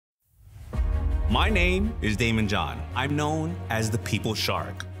My name is Daymond John. I'm known as the People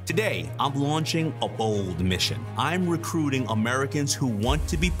Shark. Today, I'm launching a bold mission. I'm recruiting Americans who want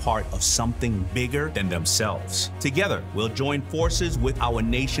to be part of something bigger than themselves. Together, we'll join forces with our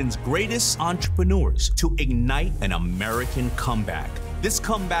nation's greatest entrepreneurs to ignite an American comeback. This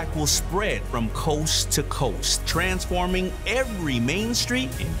comeback will spread from coast to coast, transforming every main street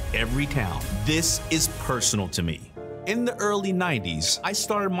in every town. This is personal to me. In the early 90s, I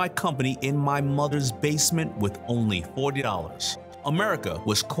started my company in my mother's basement with only $40. America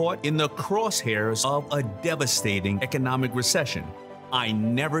was caught in the crosshairs of a devastating economic recession. I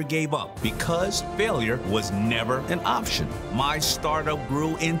never gave up because failure was never an option. My startup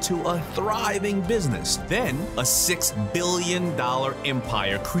grew into a thriving business, then a $6 billion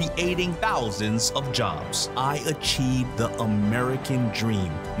empire creating thousands of jobs. I achieved the American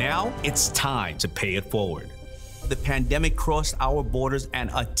dream. Now it's time to pay it forward. The pandemic crossed our borders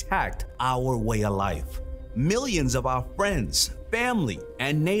and attacked our way of life. Millions of our friends, family,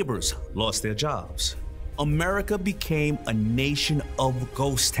 and neighbors lost their jobs. America became a nation of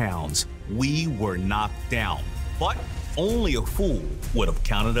ghost towns. We were knocked down, but only a fool would have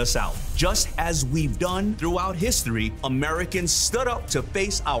counted us out. Just as we've done throughout history, Americans stood up to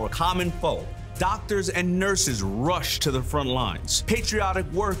face our common foe. Doctors and nurses rushed to the front lines, patriotic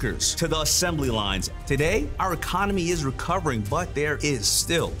workers to the assembly lines. Today, our economy is recovering, but there is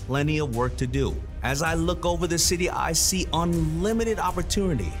still plenty of work to do. As I look over the city, I see unlimited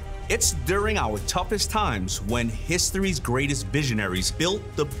opportunity. It's during our toughest times when history's greatest visionaries built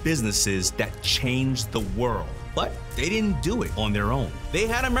the businesses that changed the world. But they didn't do it on their own. They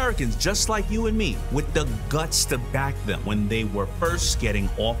had Americans just like you and me with the guts to back them when they were first getting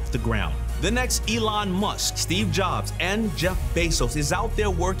off the ground. The next Elon Musk, Steve Jobs, and Jeff Bezos is out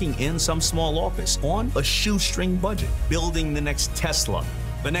there working in some small office on a shoestring budget, building the next Tesla,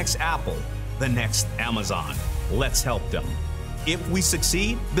 the next Apple, the next Amazon. Let's help them. If we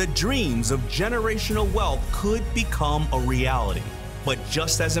succeed, the dreams of generational wealth could become a reality. But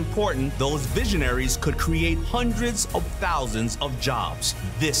just as important, those visionaries could create hundreds of thousands of jobs.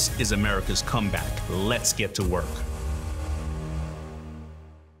 This is America's comeback. Let's get to work.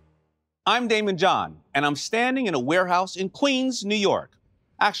 I'm Daymond John, and I'm standing in a warehouse in Queens, New York.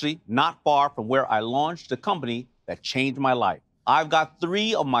 Actually, not far from where I launched a company that changed my life. I've got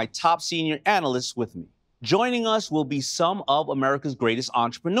 3 of my top senior analysts with me. Joining us will be some of America's greatest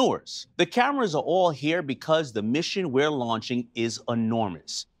entrepreneurs. The cameras are all here because the mission we're launching is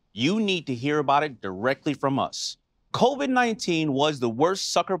enormous. You need to hear about it directly from us. COVID-19 was the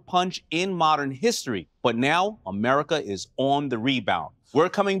worst sucker punch in modern history, but now America is on the rebound. We're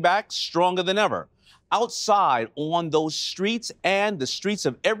coming back stronger than ever. Outside on those streets and the streets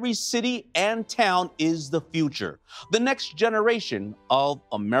of every city and town is the future, the next generation of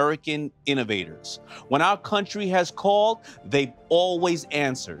American innovators. When our country has called, they've always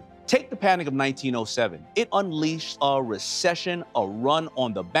answered. Take the panic of 1907. It unleashed a recession, a run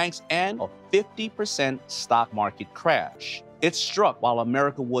on the banks, and a 50% stock market crash. It struck while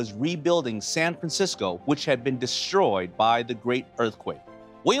America was rebuilding San Francisco, which had been destroyed by the Great Earthquake.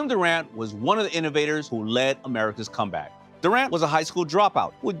 William Durant was one of the innovators who led America's comeback. Durant was a high school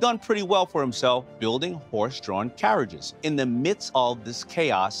dropout who had done pretty well for himself building horse-drawn carriages. In the midst of this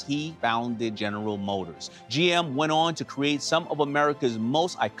chaos, he founded General Motors. GM went on to create some of America's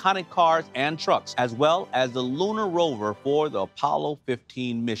most iconic cars and trucks, as well as the lunar rover for the Apollo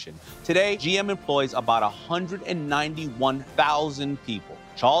 15 mission. Today, GM employs about 191,000 people.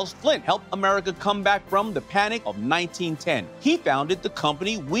 Charles Flint helped America come back from the panic of 1910. He founded the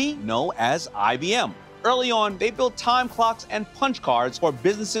company we know as IBM. Early on, they built time clocks and punch cards for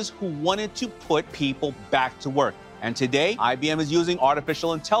businesses who wanted to put people back to work. And today, IBM is using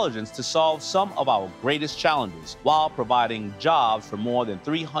artificial intelligence to solve some of our greatest challenges while providing jobs for more than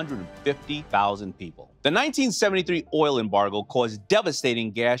 350,000 people. The 1973 oil embargo caused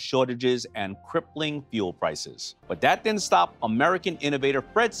devastating gas shortages and crippling fuel prices. But that didn't stop American innovator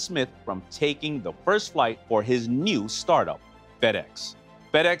Fred Smith from taking the first flight for his new startup, FedEx.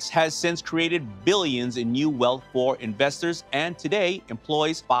 FedEx has since created billions in new wealth for investors and today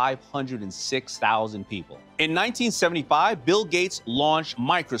employs 506,000 people. In 1975, Bill Gates launched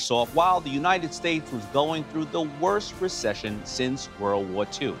Microsoft while the United States was going through the worst recession since World War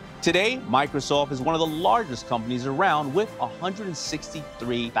II. Today, Microsoft is one of the largest companies around with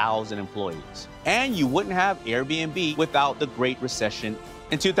 163,000 employees. And you wouldn't have Airbnb without the Great Recession.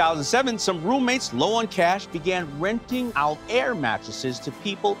 In 2007, some roommates low on cash began renting out air mattresses to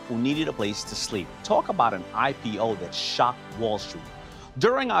people who needed a place to sleep. Talk about an IPO that shocked Wall Street.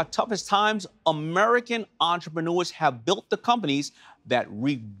 During our toughest times, American entrepreneurs have built the companies that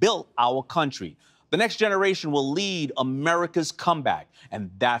rebuilt our country. The next generation will lead America's comeback,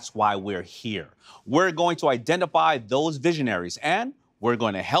 and that's why we're here. We're going to identify those visionaries, and we're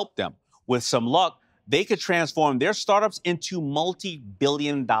going to help them. With some luck, they could transform their startups into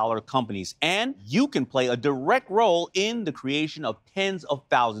multi-billion-dollar companies, and you can play a direct role in the creation of tens of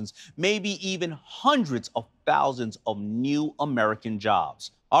thousands, maybe even hundreds of thousands of new American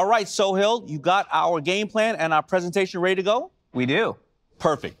jobs. All right, Sohail, you got our game plan and our presentation ready to go? We do.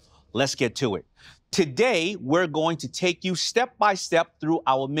 Perfect. Let's get to it. Today, we're going to take you step by step through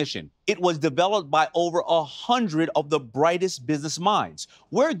our mission. It was developed by over 100 of the brightest business minds.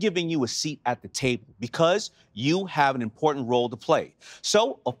 We're giving you a seat at the table because you have an important role to play.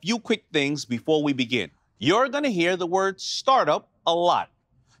 So, a few quick things before we begin. You're going to hear the word startup a lot.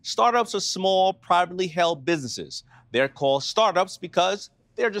 Startups are small, privately held businesses. They're called startups because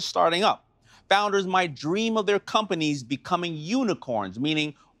they're just starting up. Founders might dream of their companies becoming unicorns,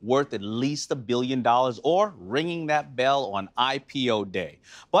 meaning worth at least $1 billion or ringing that bell on IPO day.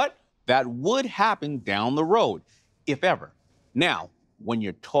 But that would happen down the road, if ever. Now, when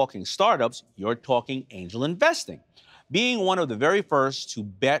you're talking startups, you're talking angel investing, being one of the very first to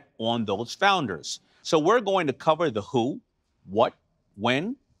bet on those founders. So we're going to cover the who, what,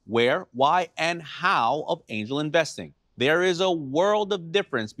 when, where, why, and how of angel investing. There is a world of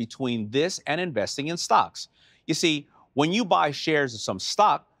difference between this and investing in stocks. You see, when you buy shares of some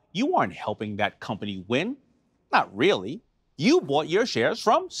stock, you aren't helping that company win. Not really. You bought your shares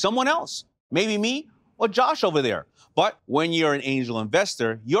from someone else, maybe me or Josh over there. But when you're an angel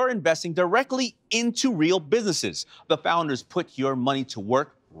investor, you're investing directly into real businesses. The founders put your money to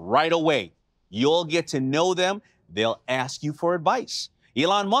work right away. You'll get to know them. They'll ask you for advice.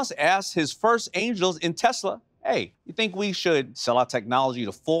 Elon Musk asked his first angels in Tesla, hey, you think we should sell our technology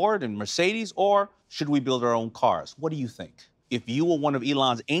to Ford and Mercedes, or should we build our own cars? What do you think? If you were one of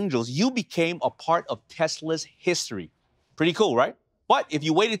Elon's angels, you became a part of Tesla's history. Pretty cool, right? But if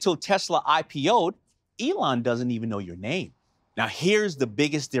you waited till Tesla IPO'd, Elon doesn't even know your name. Now, here's the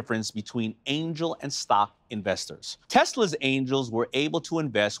biggest difference between angel and stock investors. Tesla's angels were able to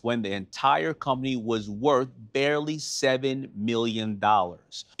invest when the entire company was worth barely $7 million.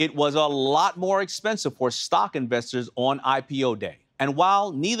 It was a lot more expensive for stock investors on IPO day. And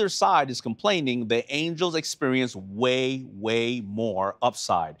while neither side is complaining, the angels experienced way more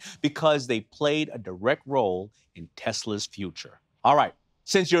upside because they played a direct role in Tesla's future. All right,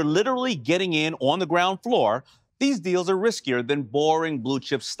 since you're literally getting in on the ground floor, these deals are riskier than boring blue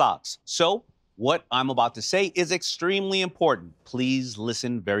chip stocks. So what I'm about to say is extremely important. Please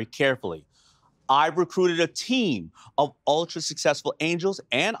listen very carefully. I've recruited a team of ultra successful angels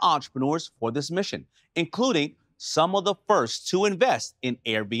and entrepreneurs for this mission, including some of the first to invest in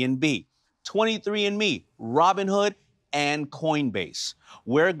Airbnb, 23andMe, Robinhood, and Coinbase.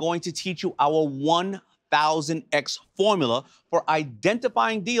 We're going to teach you our 1000x formula for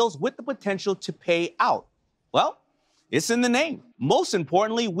identifying deals with the potential to pay out. Well, it's in the name. Most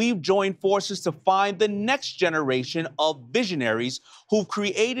importantly, we've joined forces to find the next generation of visionaries who've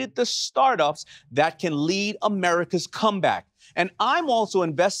created the startups that can lead America's comeback. And I'm also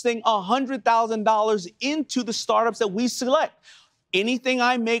investing $100,000 into the startups that we select. Anything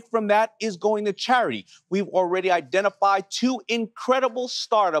I make from that is going to charity. We've already identified 2 incredible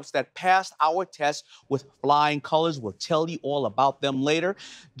startups that passed our test with flying colors. We'll tell you all about them later.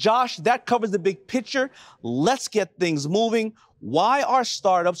 Josh, that covers the big picture. Let's get things moving. Why are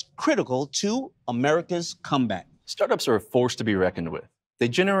startups critical to America's comeback? Startups are a force to be reckoned with. They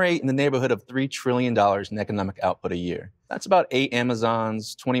generate in the neighborhood of $3 trillion in economic output a year. That's about 8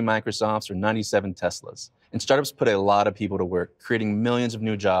 Amazons, 20 Microsofts, or 97 Teslas. And startups put a lot of people to work, creating millions of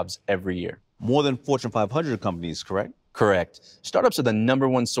new jobs every year. More than Fortune 500 companies, correct? Correct. Startups are the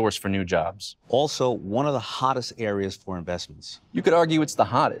 #1 source for new jobs. Also, one of the hottest areas for investments. You could argue it's the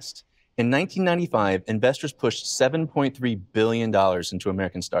hottest. In 1995, investors pushed $7.3 billion into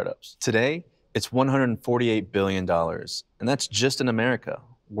American startups. Today, it's $148 billion, and that's just in America.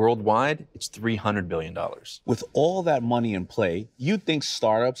 Worldwide, it's $300 billion. With all that money in play, you'd think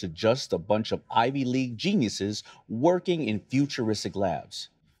startups are just a bunch of Ivy League geniuses working in futuristic labs.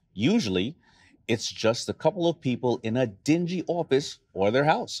 Usually, it's just a couple of people in a dingy office or their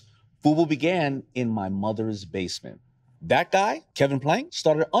house. FUBU began in my mother's basement. That guy, Kevin Plank,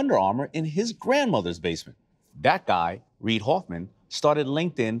 started Under Armour in his grandmother's basement. That guy, Reid Hoffman, started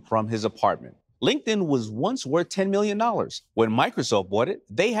LinkedIn from his apartment. LinkedIn was once worth $10 million. When Microsoft bought it,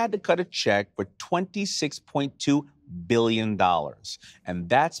 they had to cut a check for $26.2 billion. And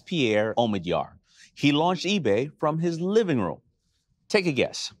that's Pierre Omidyar. He launched eBay from his living room. Take a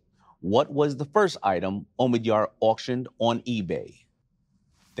guess. What was the first item Omidyar auctioned on eBay?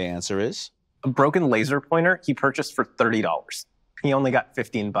 The answer is? A broken laser pointer he purchased for $30. He only got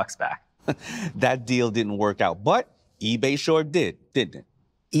 15 bucks back. That deal didn't work out, but eBay sure did, didn't it?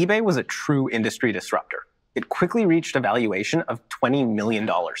 eBay was a true industry disruptor. It quickly reached a valuation of $20 million.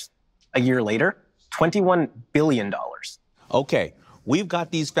 A year later, $21 billion. Okay, we've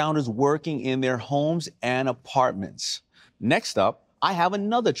got these founders working in their homes and apartments. Next up, I have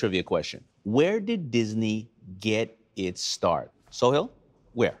another trivia question. Where did Disney get its start? Sohail,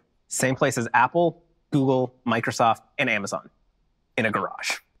 where? Same place as Apple, Google, Microsoft, and Amazon. In a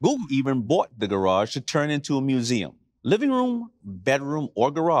garage. Google even bought the garage to turn into a museum. Living room, bedroom,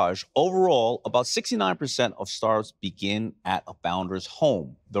 or garage, overall, about 69% of startups begin at a founder's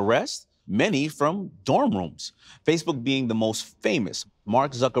home. The rest, many from dorm rooms. Facebook being the most famous.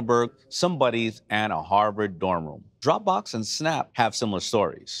 Mark Zuckerberg, somebody's, and a Harvard dorm room. Dropbox and Snap have similar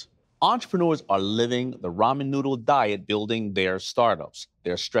stories. Entrepreneurs are living the ramen noodle diet building their startups.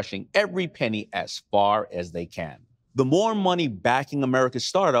 They're stretching every penny as far as they can. The more money backing America's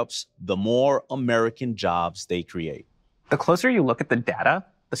startups, the more American jobs they create. The closer you look at the data,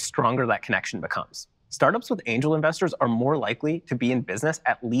 the stronger that connection becomes. Startups with angel investors are more likely to be in business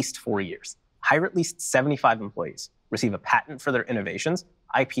at least 4 years, hire at least 75 employees, receive a patent for their innovations,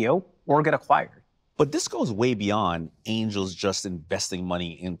 IPO, or get acquired. But this goes way beyond angels just investing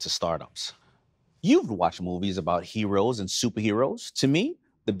money into startups. You've watched movies about heroes and superheroes. To me,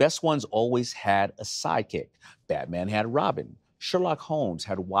 the best ones always had a sidekick. Batman had Robin. Sherlock Holmes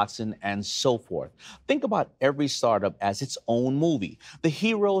had Watson, and so forth. Think about every startup as its own movie. The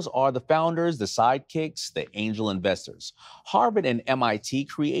heroes are the founders, the sidekicks, the angel investors. Harvard and MIT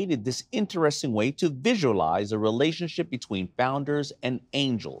created this interesting way to visualize a relationship between founders and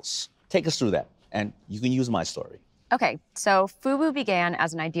angels. Take us through that, and you can use my story. Okay, so FUBU began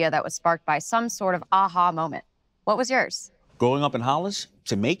as an idea that was sparked by some sort of aha moment. What was yours? Growing up in Hollis,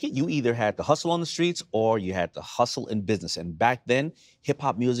 to make it, you either had to hustle on the streets or you had to hustle in business. And back then,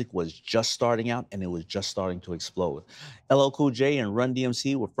 hip-hop music was just starting out and it was just starting to explode. LL Cool J and Run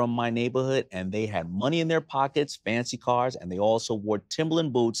DMC were from my neighborhood and they had money in their pockets, fancy cars, and they also wore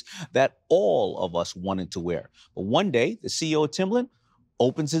Timberland boots that all of us wanted to wear. But one day, the CEO of Timberland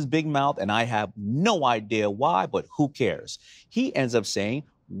opens his big mouth, and I have no idea why, but who cares? He ends up saying,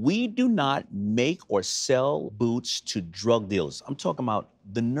 "We do not make or sell boots to drug dealers." I'm talking about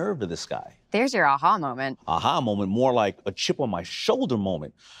the nerve of this guy. There's your aha moment. Aha moment, more like a chip on my shoulder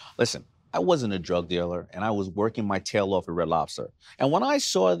moment. Listen, I wasn't a drug dealer, and I was working my tail off at Red Lobster. And when I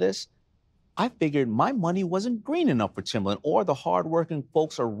saw this, I figured my money wasn't green enough for Timberland, or the hardworking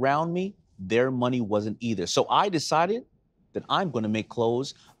folks around me, their money wasn't either. So I decided that I'm going to make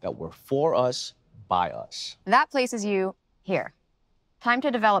clothes that were for us, by us. That places you here. Time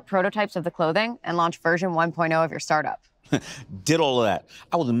to develop prototypes of the clothing and launch version 1.0 of your startup. Did all of that.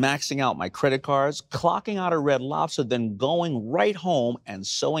 I was maxing out my credit cards, clocking out of Red Lobster, then going right home and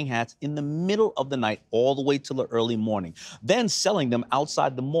sewing hats in the middle of the night all the way till the early morning, then selling them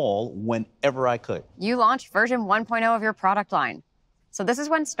outside the mall whenever I could. You launched version 1.0 of your product line. So this is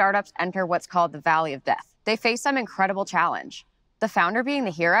when startups enter what's called the Valley of Death. They face some incredible challenge. The founder being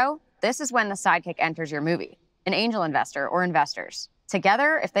the hero, this is when the sidekick enters your movie, an angel investor or investors.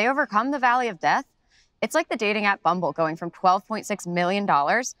 Together, if they overcome the Valley of Death, it's like the dating app Bumble going from $12.6 million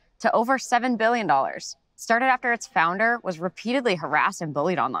to over $7 billion. Started after its founder was repeatedly harassed and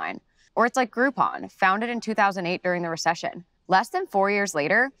bullied online. Or it's like Groupon, founded in 2008 during the recession. Less than 4 years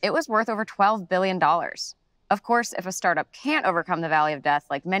later, it was worth over $12 billion. Of course, if a startup can't overcome the Valley of Death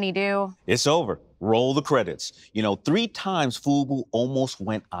like many do, it's over. Roll the credits. 3 times FUBU almost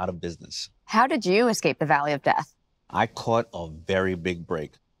went out of business. How did you escape the Valley of Death? I caught a very big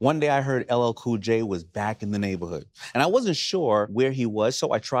break. One day I heard LL Cool J was back in the neighborhood, and I wasn't sure where he was,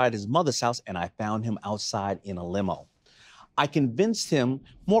 so I tried his mother's house and I found him outside in a limo. I convinced him,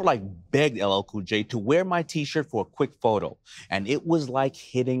 more like begged LL Cool J to wear my t-shirt for a quick photo, and it was like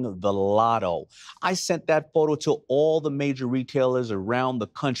hitting the lotto. I sent that photo to all the major retailers around the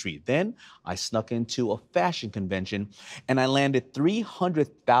country. Then I snuck into a fashion convention and I landed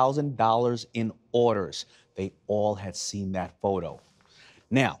 $300,000 in orders. They all had seen that photo.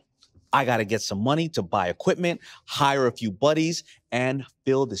 Now, I gotta get some money to buy equipment, hire a few buddies, and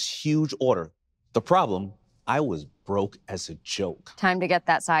fill this huge order. The problem, I was broke as a joke. Time to get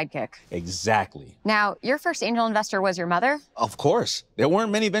that sidekick. Exactly. Now, your first angel investor was your mother? Of course. There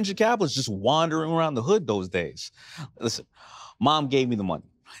weren't many venture capitalists just wandering around the hood those days. Listen, Mom gave me the money,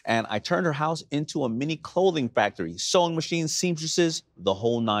 and I turned her house into a mini clothing factory, sewing machines, seamstresses, the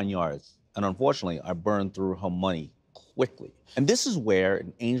whole 9 yards. And unfortunately, I burned through her money quickly. And this is where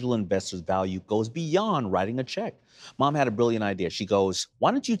an angel investor's value goes beyond writing a check. Mom had a brilliant idea. She goes, why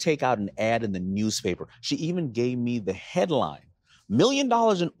don't you take out an ad in the newspaper? She even gave me the headline, $1 million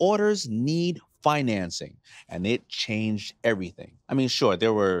in orders need financing. And it changed everything. I mean, sure,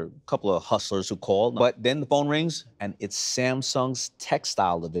 there were a couple of hustlers who called, but then the phone rings and it's Samsung's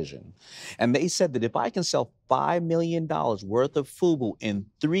textile division. And they said that if I can sell $5 million worth of FUBU in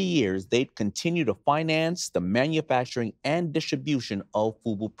 3 years, they'd continue to finance the manufacturing and distribution of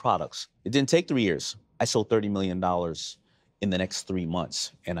FUBU products. It didn't take 3 years. I sold $30 million in the next 3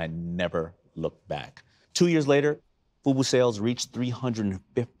 months, and I never looked back. 2 years later, FUBU sales reached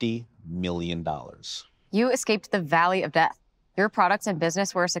 $350 million. You escaped the valley of death. Your products and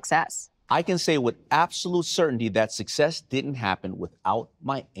business were a success. I can say with absolute certainty that success didn't happen without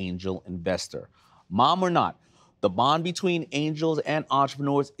my angel investor. Mom or not, the bond between angels and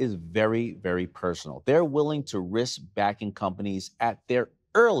entrepreneurs is very, very personal. They're willing to risk backing companies at their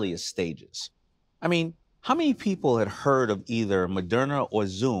earliest stages. I mean, how many people had heard of either Moderna or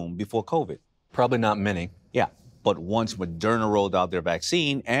Zoom before COVID? Probably not many. Yeah, but once Moderna rolled out their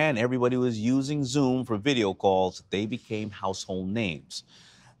vaccine and everybody was using Zoom for video calls, they became household names.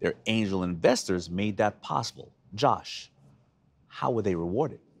 Their angel investors made that possible. Josh, how were they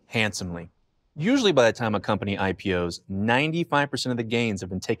rewarded? Handsomely. Usually by the time a company IPOs, 95% of the gains have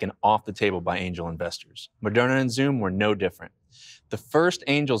been taken off the table by angel investors. Moderna and Zoom were no different. The first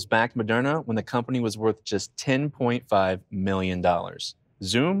angels backed Moderna when the company was worth just $10.5 million.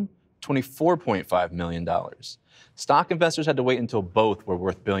 Zoom, $24.5 million. Stock investors had to wait until both were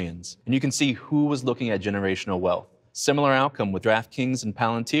worth billions. And you can see who was looking at generational wealth. Similar outcome with DraftKings and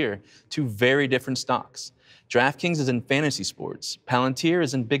Palantir, two very different stocks. DraftKings is in fantasy sports. Palantir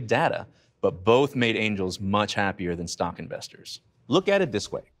is in big data, but both made angels much happier than stock investors. Look at it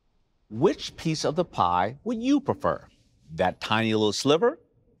this way. Which piece of the pie would you prefer? That tiny little sliver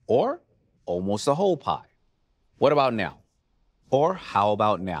or almost the whole pie? What about now? Or how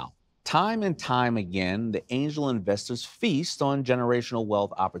about now? Time and time again, the angel investors feast on generational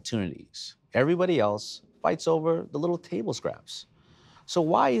wealth opportunities. Everybody else fights over the little table scraps. So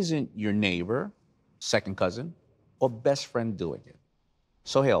why isn't your neighbor, second cousin, or best friend doing it?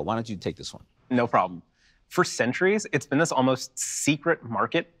 Sohail, why don't you take this one? No problem. For centuries, it's been this almost secret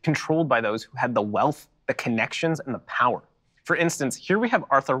market controlled by those who had the wealth, the connections, and the power. For instance, here we have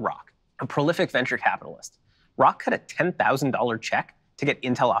Arthur Rock, a prolific venture capitalist. Rock cut a $10,000 check to get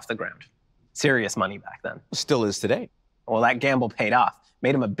Intel off the ground. Serious money back then. Still is today. Well, that gamble paid off,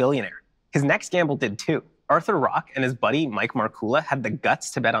 made him a billionaire. His next gamble did too. Arthur Rock and his buddy Mike Markula had the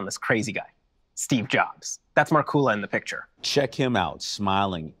guts to bet on this crazy guy, Steve Jobs. That's Markula in the picture. Check him out,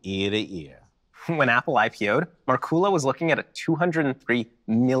 smiling ear to ear. When Apple IPO'd, Markula was looking at a $203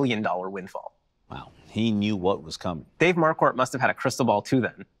 million windfall. Wow, he knew what was coming. Dave Marquardt must have had a crystal ball too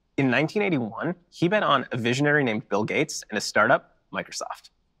then. In 1981, he bet on a visionary named Bill Gates and his startup,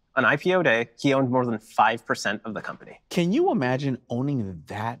 Microsoft. On IPO day, he owned more than 5% of the company. Can you imagine owning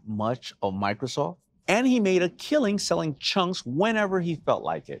that much of Microsoft? And he made a killing selling chunks whenever he felt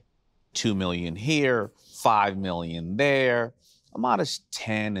like it. 2 million here, 5 million there, a modest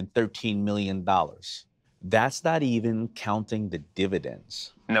 10 and $13 million. That's not even counting the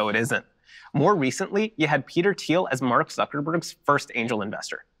dividends. No, it isn't. More recently, you had Peter Thiel as Mark Zuckerberg's first angel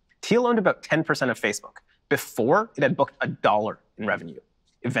investor. Thiel owned about 10% of Facebook. Before, it had booked $1 in revenue.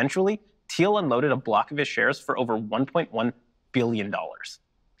 Eventually, Thiel unloaded a block of his shares for over $1.1 billion.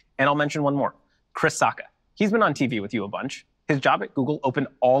 And I'll mention one more, Chris Sacca. He's been on TV with you a bunch. His job at Google opened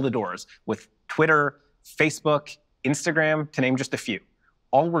all the doors with Twitter, Facebook, Instagram, to name just a few.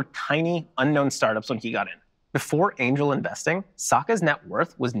 All were tiny, unknown startups when he got in. Before angel investing, Sacca's net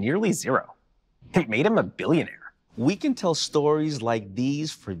worth was nearly zero. It made him a billionaire. We can tell stories like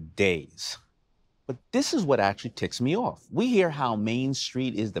these for days. But this is what actually ticks me off. We hear how Main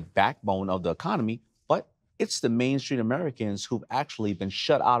Street is the backbone of the economy, but it's the Main Street Americans who've actually been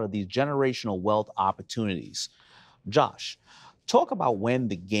shut out of these generational wealth opportunities. Josh, talk about when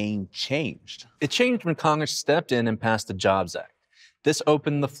the game changed. It changed when Congress stepped in and passed the Jobs Act. This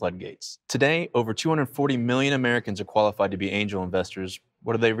opened the floodgates. Today, over 240 million Americans are qualified to be angel investors,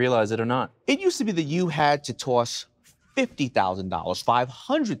 whether they realize it or not. It used to be that you had to toss $50,000,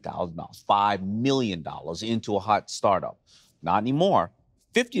 $500,000, $5 million into a hot startup. Not anymore.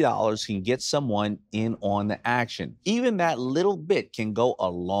 $50 can get someone in on the action. Even that little bit can go a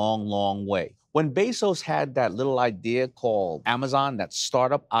long, long way. When Bezos had that little idea called Amazon, that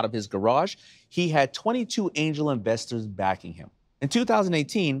startup out of his garage, he had 22 angel investors backing him. In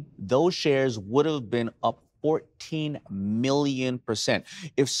 2018, those shares would have been up 14,000,000%.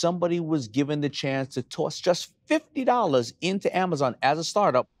 If somebody was given the chance to toss just $50 into Amazon as a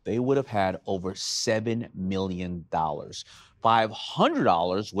startup, they would have had over $7 million.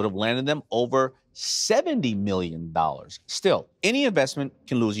 $500 would have landed them over $70 million. Still, any investment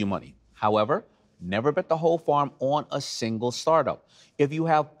can lose you money. However, never bet the whole farm on a single startup. If you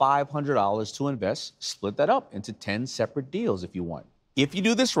have $500 to invest, split that up into 10 separate deals if you want. If you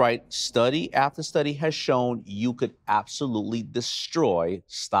do this right, study after study has shown you could absolutely destroy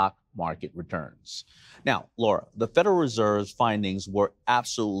stock market returns. Now, Laura, the Federal Reserve's findings were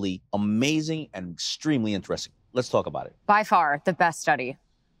absolutely amazing and extremely interesting. Let's talk about it. By far, the best study.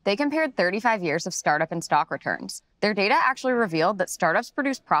 They compared 35 years of startup and stock returns. Their data actually revealed that startups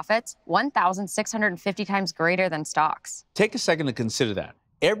produce profits 1,650 times greater than stocks. Take a second to consider that.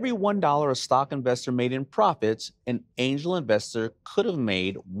 Every $1 a stock investor made in profits, an angel investor could have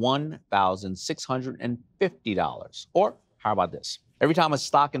made $1,650. Or how about this? Every time a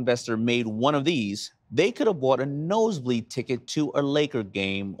stock investor made one of these, they could have bought a nosebleed ticket to a Laker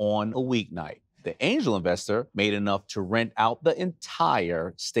game on a weeknight. The angel investor made enough to rent out the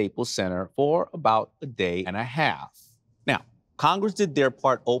entire Staples Center for about a day and a half. Now, Congress did their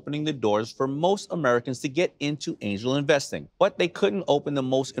part opening the doors for most Americans to get into angel investing, but they couldn't open the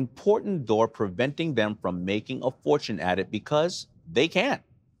most important door preventing them from making a fortune at it because they can't.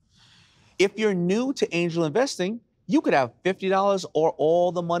 If you're new to angel investing, you could have $50 or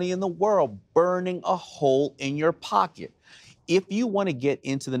all the money in the world burning a hole in your pocket. If you want to get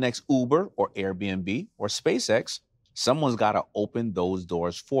into the next Uber or Airbnb or SpaceX, someone's got to open those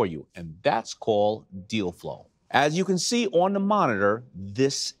doors for you, and that's called deal flow. As you can see on the monitor,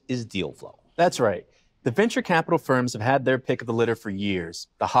 this is deal flow. That's right. The venture capital firms have had their pick of the litter for years,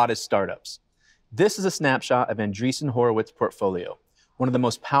 the hottest startups. This is a snapshot of Andreessen Horowitz's portfolio, one of the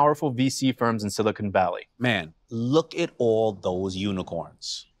most powerful VC firms in Silicon Valley. Man, look at all those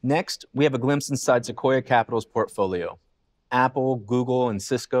unicorns. Next, we have a glimpse inside Sequoia Capital's portfolio. Apple, Google, and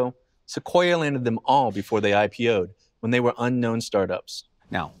Cisco, Sequoia landed them all before they IPO'd, when they were unknown startups.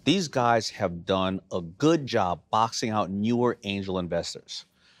 Now, these guys have done a good job boxing out newer angel investors.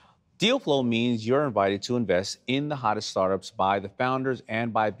 Deal flow means you're invited to invest in the hottest startups by the founders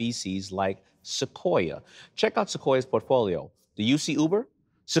and by VCs like Sequoia. Check out Sequoia's portfolio. Do you see Uber?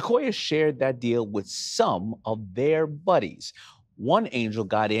 Sequoia shared that deal with some of their buddies. One angel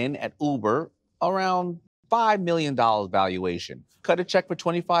got in at Uber around $5 million valuation. Cut a check for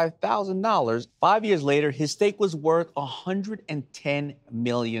 $25,000. 5 years later, his stake was worth $110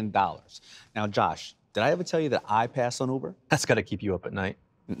 million. Now, Josh, did I ever tell you that I passed on Uber? That's got to keep you up at night.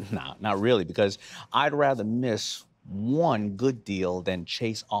 Nah, not really, because I'd rather miss one good deal than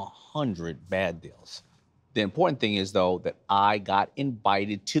chase 100 bad deals. The important thing is, though, that I got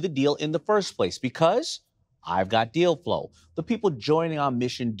invited to the deal in the first place because I've got deal flow. The people joining our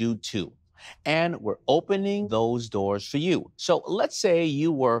mission do too. And we're opening those doors for you. So let's say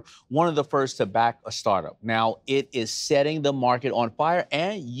you were one of the first to back a startup. Now it is setting the market on fire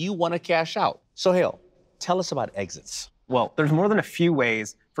and you want to cash out. So Hale, tell us about exits. Well, there's more than a few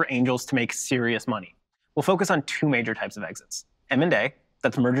ways for angels to make serious money. We'll focus on two major types of exits. M&A,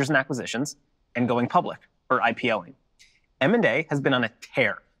 that's mergers and acquisitions, and going public, or IPOing. M&A has been on a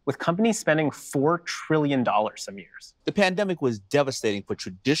tear, with companies spending $4 trillion some years. The pandemic was devastating for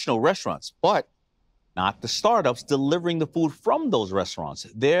traditional restaurants, but not the startups delivering the food from those restaurants.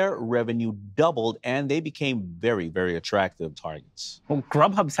 Their revenue doubled and they became very, very attractive targets. Well,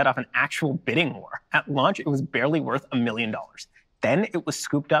 Grubhub set off an actual bidding war. At launch, it was barely worth $1 million. Then it was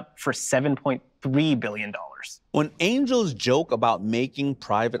scooped up for $7.3 billion. When angels joke about making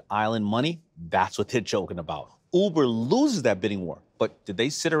private island money, that's what they're joking about. Uber loses that bidding war, but did they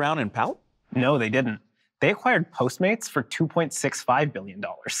sit around and pout? No, they didn't. They acquired Postmates for $2.65 billion.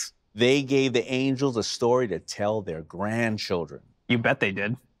 They gave the angels a story to tell their grandchildren. You bet they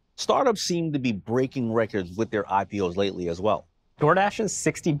did. Startups seem to be breaking records with their IPOs lately as well. DoorDash's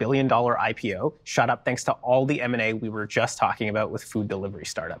 $60 billion IPO shot up thanks to all the M&A we were just talking about with food delivery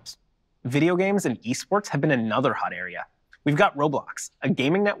startups. Video games and esports have been another hot area. We've got Roblox, a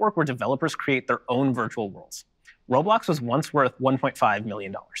gaming network where developers create their own virtual worlds. Roblox was once worth $1.5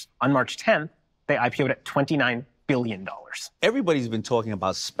 million. On March 10th, they IPO'd at $29 billion. Everybody's been talking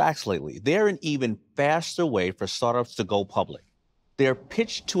about SPACs lately. They're an even faster way for startups to go public. Their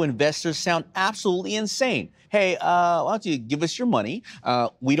pitch to investors sound absolutely insane. Hey, why don't you give us your money?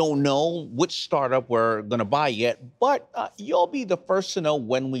 We don't know which startup we're going to buy yet, but you'll be the first to know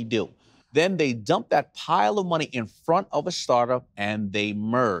when we do. Then they dump that pile of money in front of a startup and they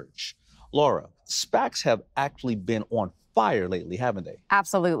merge. Laura, SPACs have actually been on fire lately, haven't they?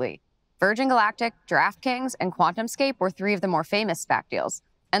 Absolutely. Virgin Galactic, DraftKings, and QuantumScape were three of the more famous SPAC deals.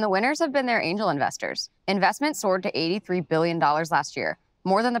 And the winners have been their angel investors. Investment soared to $83 billion last year,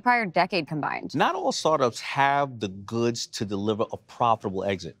 more than the prior decade combined. Not all startups have the goods to deliver a profitable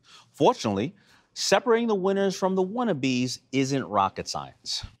exit. Fortunately, separating the winners from the wannabes isn't rocket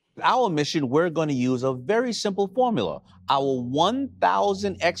science. Our mission, we're going to use a very simple formula, our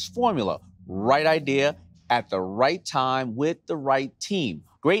 1000X formula. Right idea at the right time with the right team.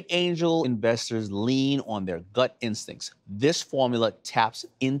 Great angel investors lean on their gut instincts. This formula taps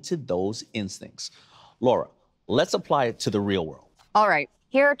into those instincts. Laura, let's apply it to the real world. All right,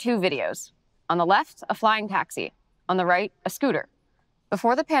 here are two videos. On the left, a flying taxi. On the right, a scooter.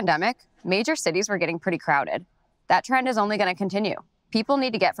 Before the pandemic, major cities were getting pretty crowded. That trend is only going to continue. People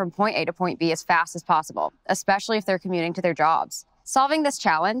need to get from point A to point B as fast as possible, especially if they're commuting to their jobs. Solving this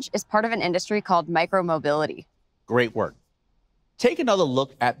challenge is part of an industry called micromobility. Great work. Take another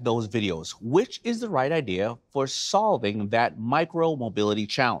look at those videos. Which is the right idea for solving that micromobility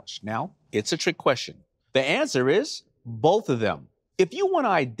challenge? Now, it's a trick question. The answer is both of them. If you want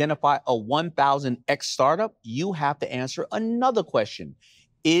to identify a 1000X startup, you have to answer another question.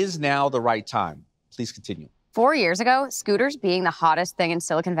 Is now the right time? Please continue. 4 years ago, scooters being the hottest thing in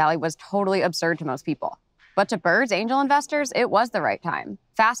Silicon Valley was totally absurd to most people. But to Bird's angel investors, it was the right time.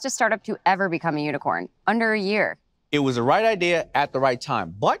 Fastest startup to ever become a unicorn, under a year. It was the right idea at the right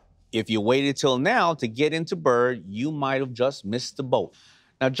time. But if you waited till now to get into Bird, you might have just missed the boat.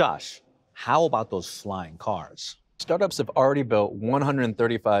 Now, Josh, how about those flying cars? Startups have already built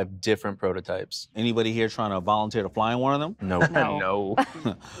 135 different prototypes. Anybody here trying to volunteer to fly in one of them? No. No.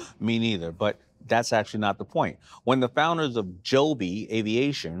 Me neither, but that's actually not the point. When the founders of Joby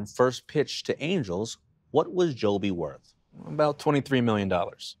Aviation first pitched to angels, what was Joby worth? About $23 million.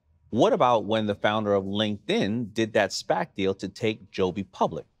 What about when the founder of LinkedIn did that SPAC deal to take Joby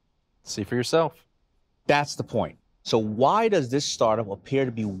public? See for yourself. That's the point. So why does this startup appear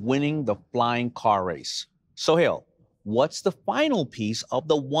to be winning the flying car race? Sohail, what's the final piece of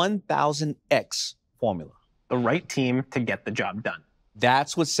the 1000X formula? The right team to get the job done.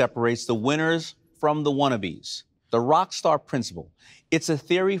 That's what separates the winners from the wannabes. The rockstar principle. It's a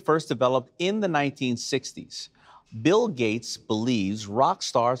theory first developed in the 1960s. Bill Gates believes rock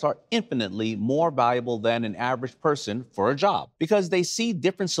stars are infinitely more valuable than an average person for a job because they see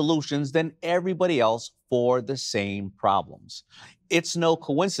different solutions than everybody else for the same problems. It's no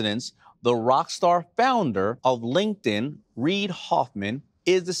coincidence the rock star founder of LinkedIn, Reid Hoffman,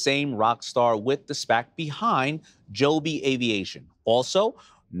 is the same rock star with the SPAC behind Joby Aviation. Also,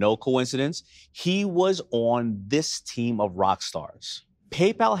 no coincidence, he was on this team of rock stars.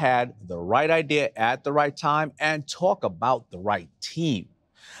 PayPal had the right idea at the right time, and talk about the right team.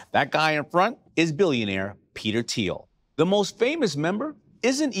 That guy in front is billionaire Peter Thiel. The most famous member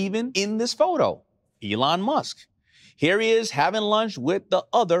isn't even in this photo, Elon Musk. Here he is having lunch with the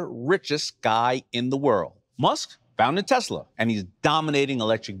other richest guy in the world. Musk founded Tesla, and he's dominating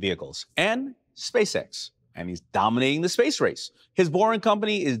electric vehicles, and SpaceX, and he's dominating the space race. His boring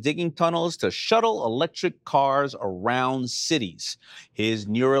company is digging tunnels to shuttle electric cars around cities. His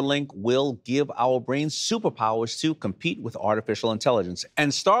Neuralink will give our brains superpowers to compete with artificial intelligence.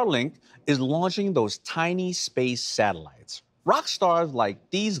 And Starlink is launching those tiny space satellites. Rock stars like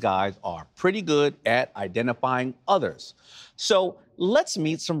these guys are pretty good at identifying others. So let's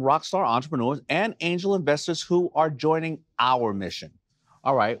meet some rock star entrepreneurs and angel investors who are joining our mission.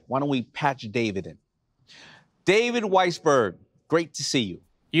 All right, why don't we patch David in? David Weisberg, great to see you.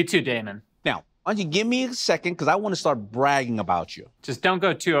 You too, Daymond. Now, why don't you give me a second, because I want to start bragging about you. Just don't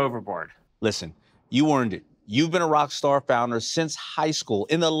go too overboard. Listen, you earned it. You've been a rock star founder since high school.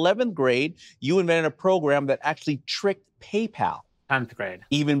 In the 11th grade, you invented a program that actually tricked PayPal. 10th grade.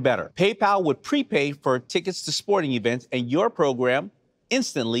 Even better. PayPal would prepay for tickets to sporting events, and your program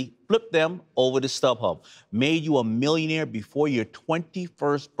instantly flipped them over to StubHub, made you a millionaire before your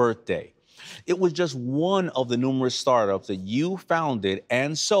 21st birthday. It was just one of the numerous startups that you founded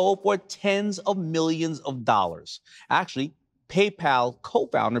and sold for tens of millions of dollars. Actually, PayPal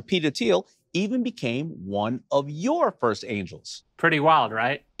co-founder Peter Thiel even became one of your first angels. Pretty wild,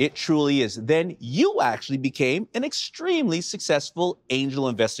 right? It truly is. Then you actually became an extremely successful angel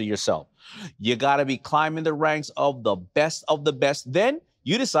investor yourself. You got to be climbing the ranks of the best of the best. Then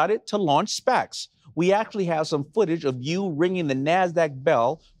you decided to launch SPACs. We actually have some footage of you ringing the NASDAQ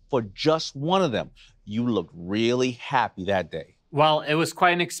bell for just one of them. You looked really happy that day. Well, it was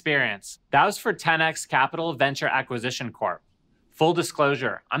quite an experience. That was for 10X Capital Venture Acquisition Corp. Full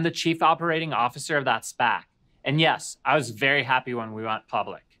disclosure, I'm the chief operating officer of that SPAC. And yes, I was very happy when we went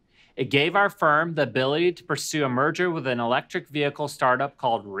public. It gave our firm the ability to pursue a merger with an electric vehicle startup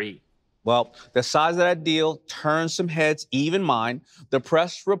called REE. Well, the size of that deal turned some heads, even mine. The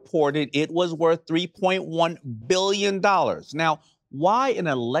press reported it was worth $3.1 billion. Now, why an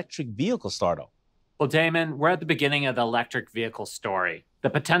electric vehicle startup? Well, Daymond, we're at the beginning of the electric vehicle story. The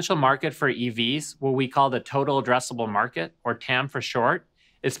potential market for EVs, what we call the total addressable market, or TAM for short,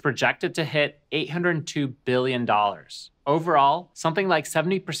 is projected to hit $802 billion. Overall, something like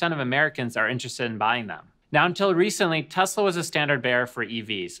 70% of Americans are interested in buying them. Now, until recently, Tesla was a standard bearer for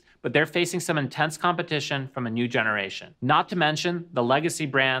EVs, but they're facing some intense competition from a new generation. Not to mention, the legacy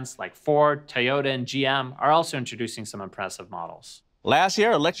brands like Ford, Toyota, and GM are also introducing some impressive models. Last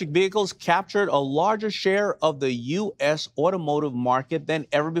year, electric vehicles captured a larger share of the U.S. automotive market than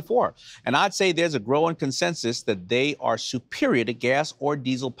ever before. And I'd say there's a growing consensus that they are superior to gas or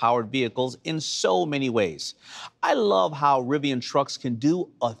diesel-powered vehicles in so many ways. I love how Rivian trucks can do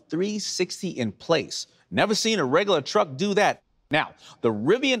a 360 in place. Never seen a regular truck do that. Now, the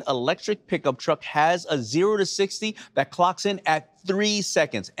Rivian electric pickup truck has a 0 to 60 that clocks in at 3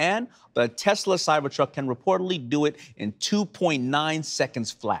 seconds, and the Tesla Cybertruck can reportedly do it in 2.9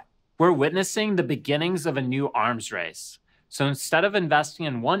 seconds flat. We're witnessing the beginnings of a new arms race. So instead of investing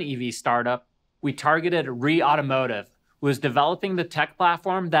in one EV startup, we targeted Re Automotive, who is developing the tech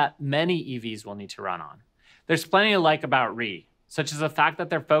platform that many EVs will need to run on. There's plenty to like about Re, such as the fact that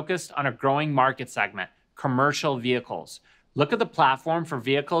they're focused on a growing market segment, commercial vehicles. Look at the platform for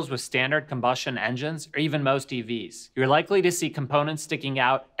vehicles with standard combustion engines, or even most EVs. You're likely to see components sticking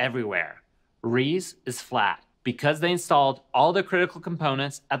out everywhere. Re's is flat, because they installed all the critical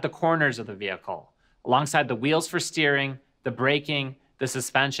components at the corners of the vehicle, alongside the wheels for steering, the braking, the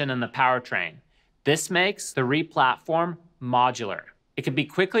suspension, and the powertrain. This makes the Re platform modular. It can be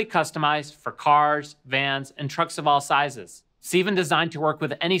quickly customized for cars, vans, and trucks of all sizes. It's even designed to work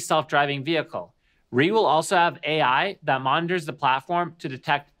with any self-driving vehicle. Re will also have AI that monitors the platform to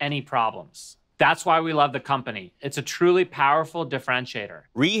detect any problems. That's why we love the company. It's a truly powerful differentiator.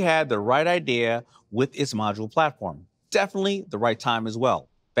 Re had the right idea with its module platform. Definitely the right time as well.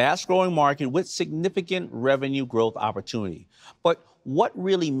 Fast-growing market with significant revenue growth opportunity. But what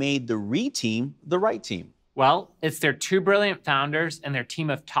really made the Re team the right team? Well, it's their two brilliant founders and their team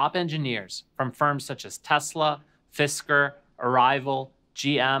of top engineers from firms such as Tesla, Fisker, Arrival,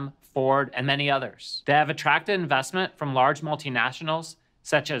 GM, Ford, and many others. They have attracted investment from large multinationals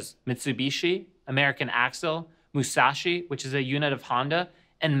such as Mitsubishi, American Axle, Musashi, which is a unit of Honda,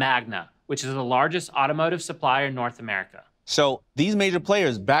 and Magna, which is the largest automotive supplier in North America. So these major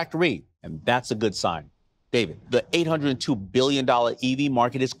players backed Re, and that's a good sign. David, the $802 billion EV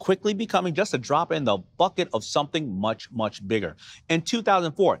market is quickly becoming just a drop in the bucket of something much, much bigger. In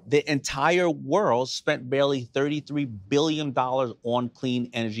 2004, the entire world spent barely $33 billion on clean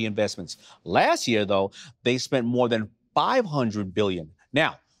energy investments. Last year, though, they spent more than $500 billion.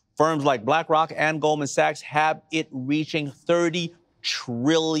 Now, firms like BlackRock and Goldman Sachs have it reaching $30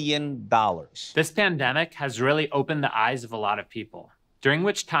 trillion. This pandemic has really opened the eyes of a lot of people, during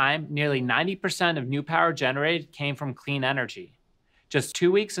which time nearly 90% of new power generated came from clean energy. Just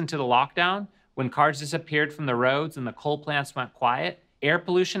 2 weeks into the lockdown, when cars disappeared from the roads and the coal plants went quiet, air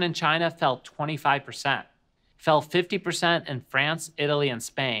pollution in China fell 25%, fell 50% in France, Italy, and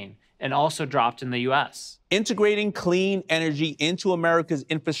Spain, and also dropped in the US. Integrating clean energy into America's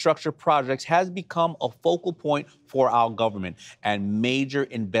infrastructure projects has become a focal point for our government and major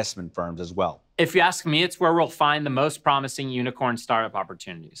investment firms as well. If you ask me, it's where we'll find the most promising unicorn startup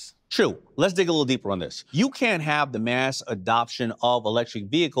opportunities. True. Let's dig a little deeper on this. You can't have the mass adoption of electric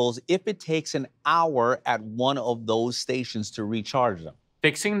vehicles if it takes an hour at one of those stations to recharge them.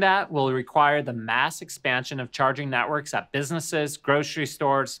 Fixing that will require the mass expansion of charging networks at businesses, grocery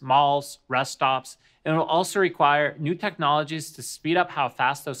stores, malls, rest stops, and it will also require new technologies to speed up how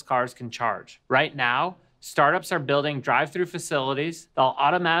fast those cars can charge. Right now, startups are building drive-through facilities that'll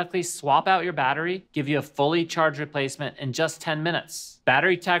automatically swap out your battery, give you a fully charged replacement in just 10 minutes.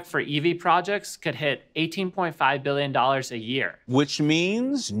 Battery tech for EV projects could hit $18.5 billion a year. Which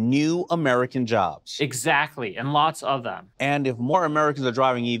means new American jobs. Exactly, and lots of them. And if more Americans are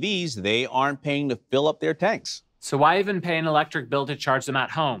driving EVs, they aren't paying to fill up their tanks. So why even pay an electric bill to charge them at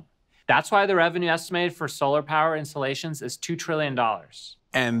home? That's why the revenue estimated for solar power installations is $2 trillion.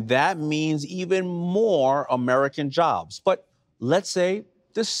 And that means even more American jobs. But let's say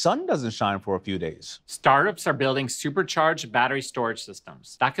the sun doesn't shine for a few days. Startups are building supercharged battery storage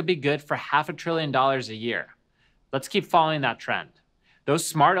systems. That could be good for $500 billion a year. Let's keep following that trend. Those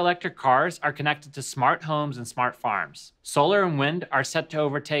smart electric cars are connected to smart homes and smart farms. Solar and wind are set to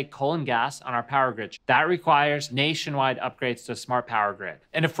overtake coal and gas on our power grid. That requires nationwide upgrades to a smart power grid.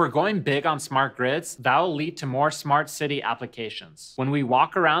 And if we're going big on smart grids, that will lead to more smart city applications. When we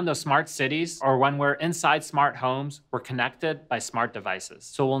walk around those smart cities or when we're inside smart homes, we're connected by smart devices.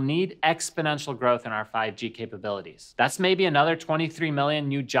 So we'll need exponential growth in our 5G capabilities. That's maybe another 23 million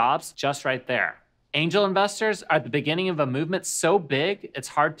new jobs just right there. Angel investors are at the beginning of a movement so big, it's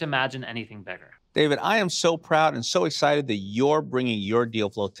hard to imagine anything bigger. David, I am so proud and so excited that you're bringing your deal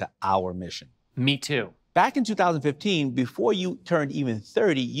flow to our mission. Me too. Back in 2015, before you turned even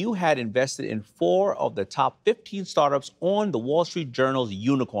 30, you had invested in 4 of the top 15 startups on the Wall Street Journal's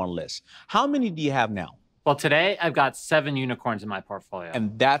unicorn list. How many do you have now? Well, today I've got 7 unicorns in my portfolio.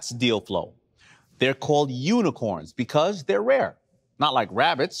 And that's deal flow. They're called unicorns because they're rare. Not like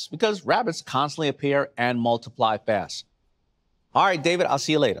rabbits, because rabbits constantly appear and multiply fast. All right, David, I'll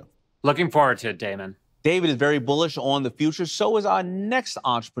see you later. Looking forward to it, Daymond. David is very bullish on the future. So is our next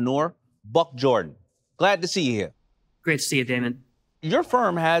entrepreneur, Buck Jordan. Glad to see you here. Great to see you, Daymond. Your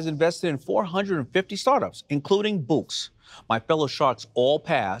firm has invested in 450 startups, including Books. My fellow sharks all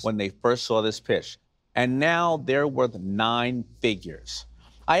passed when they first saw this pitch. And now they're worth 9 figures.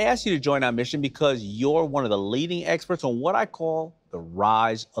 I asked you to join our mission because you're one of the leading experts on what I call the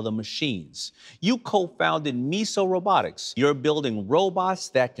rise of the machines. You co-founded Miso Robotics. You're building robots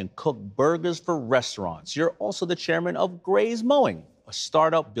that can cook burgers for restaurants. You're also the chairman of Gray's Mowing, a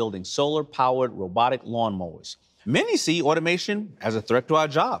startup building solar-powered robotic lawnmowers. Many see automation as a threat to our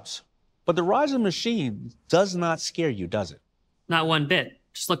jobs. But the rise of the machine does not scare you, does it? Not one bit.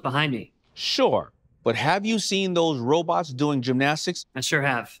 Just look behind me. Sure. But have you seen those robots doing gymnastics? I sure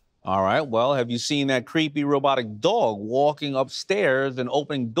have. All right, well, have you seen that creepy robotic dog walking upstairs and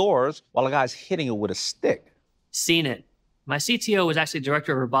opening doors while a guy's hitting it with a stick? Seen it. My CTO was actually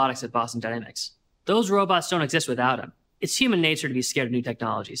director of robotics at Boston Dynamics. Those robots don't exist without him. It's human nature to be scared of new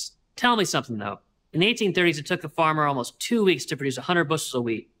technologies. Tell me something, though. In the 1830s, it took a farmer almost 2 weeks to produce 100 bushels of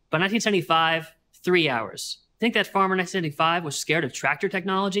wheat. By 1975, 3 hours. Think that farmer in 1975 was scared of tractor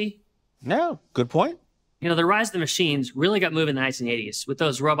technology? Yeah, good point. You know, the rise of the machines really got moving in the 1980s with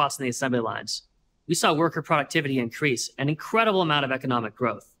those robots in the assembly lines. We saw worker productivity increase, an incredible amount of economic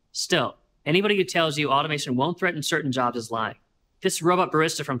growth. Still, anybody who tells you automation won't threaten certain jobs is lying. This robot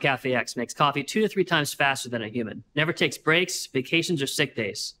barista from Cafe X makes coffee 2 to 3 times faster than a human, never takes breaks, vacations, or sick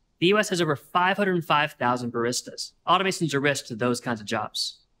days. The US has over 505,000 baristas. Automation's a risk to those kinds of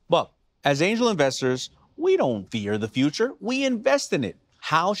jobs. But as angel investors, we don't fear the future, we invest in it.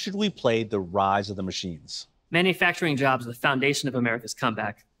 How should we play the rise of the machines? Manufacturing jobs are the foundation of America's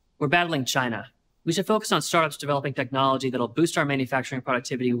comeback. We're battling China. We should focus on startups developing technology that'll boost our manufacturing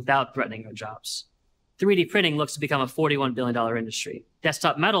productivity without threatening our jobs. 3D printing looks to become a $41 billion industry.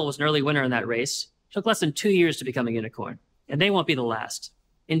 Desktop Metal was an early winner in that race. It took less than 2 years to become a unicorn. And they won't be the last.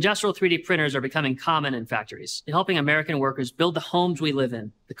 Industrial 3D printers are becoming common in factories. They're helping American workers build the homes we live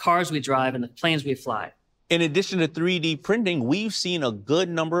in, the cars we drive, and the planes we fly. In addition to 3D printing, we've seen a good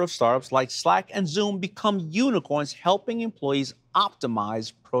number of startups like Slack and Zoom become unicorns, helping employees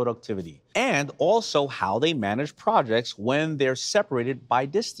optimize productivity and also how they manage projects when they're separated by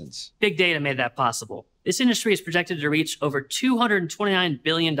distance. Big data made that possible. This industry is projected to reach over $229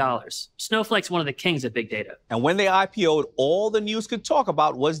 billion. Snowflake's one of the kings of big data. And when they IPO'd, all the news could talk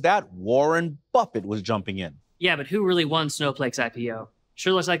about was that Warren Buffett was jumping in. Yeah, but who really won Snowflake's IPO?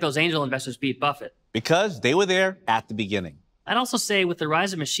 Sure looks like those angel investors beat Buffett. Because they were there at the beginning. I'd also say with the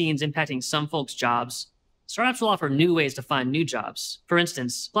rise of machines impacting some folks' jobs, startups will offer new ways to find new jobs. For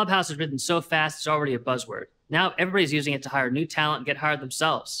instance, Clubhouse has risen so fast it's already a buzzword. Now everybody's using it to hire new talent and get hired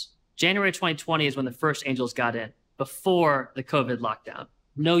themselves. January 2020 is when the first angels got in, before the COVID lockdown.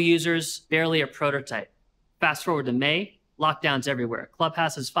 No users, barely a prototype. Fast forward to May, lockdowns everywhere.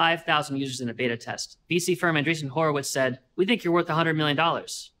 Clubhouse has 5,000 users in a beta test. VC firm Andreessen Horowitz said, "We think you're worth $100 million.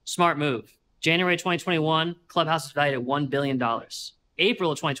 Smart move." January 2021, Clubhouse is valued at $1 billion.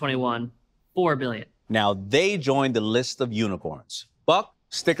 April of 2021, $4 billion. Now they joined the list of unicorns. Buck,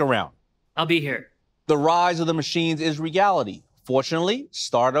 stick around. I'll be here. The rise of the machines is reality. Fortunately,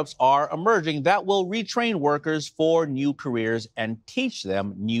 startups are emerging that will retrain workers for new careers and teach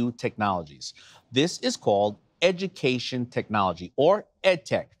them new technologies. This is called education technology, or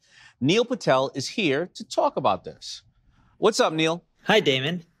EdTech. Neil Patel is here to talk about this. What's up, Neil? Hi,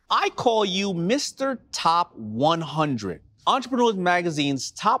 Daymond. I call you Mr. Top 100. Entrepreneurs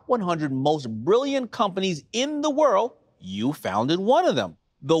Magazine's top 100 most brilliant companies in the world. You founded one of them.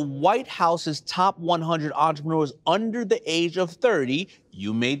 the White House's top 100 entrepreneurs under the age of 30.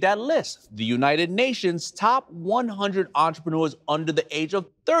 You made that list. The United Nations top 100 entrepreneurs under the age of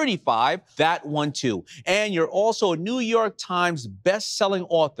 35. That one too. And you're also a New York Times best-selling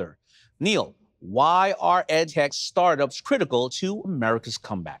author. Neil, why are edtech startups critical to America's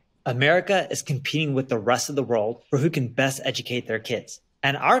comeback? America is competing with the rest of the world for who can best educate their kids.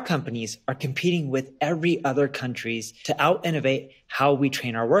 And our companies are competing with every other countries to out-innovate how we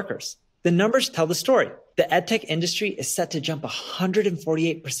train our workers. The numbers tell the story. The edtech industry is set to jump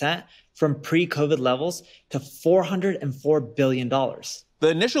 148% from pre-COVID levels to $404 billion. The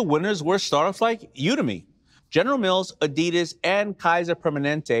initial winners were startups like Udemy. General Mills, Adidas, and Kaiser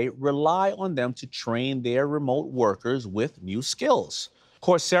Permanente rely on them to train their remote workers with new skills.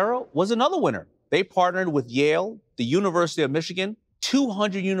 Coursera was another winner. They partnered with Yale, the University of Michigan,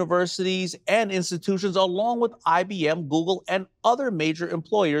 200 universities and institutions, along with IBM, Google, and other major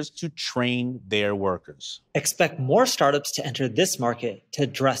employers to train their workers. Expect more startups to enter this market to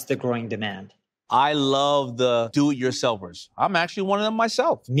address the growing demand. I love the do-it-yourselfers. I'm actually one of them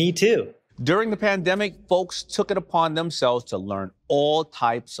myself. Me too. During the pandemic, folks took it upon themselves to learn all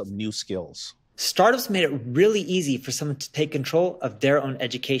types of new skills. Startups made it really easy for someone to take control of their own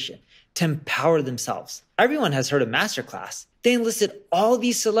education, to empower themselves. Everyone has heard of Masterclass. They enlisted all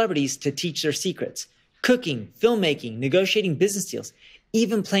these celebrities to teach their secrets: cooking, filmmaking, negotiating business deals,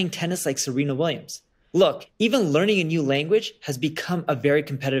 even playing tennis like Serena Williams. Look, even learning a new language has become a very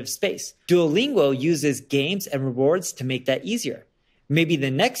competitive space. Duolingo uses games and rewards to make that easier. Maybe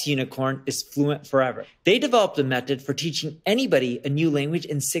the next unicorn is Fluent Forever. They developed a method for teaching anybody a new language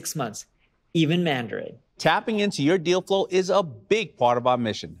in 6 months, even Mandarin. Tapping into your deal flow is a big part of our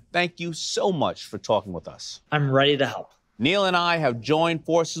mission. Thank you so much for talking with us. I'm ready to help. Neil and I have joined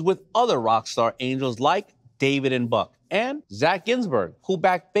forces with other rockstar angels like David and Buck and Zach Ginsberg, who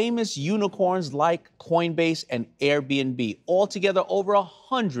back famous unicorns like Coinbase and Airbnb, altogether over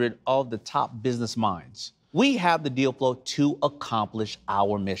 100 of the top business minds. We have the deal flow to accomplish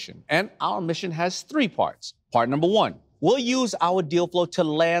our mission. And our mission has 3 parts. Part number 1, we'll use our deal flow to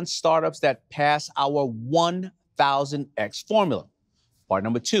land startups that pass our 1000x formula. Part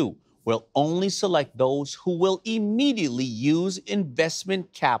number 2, we'll only select those who will immediately use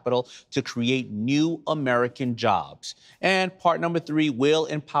investment capital to create new American jobs. And part number 3, we'll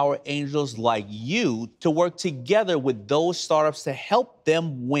empower angels like you to work together with those startups to help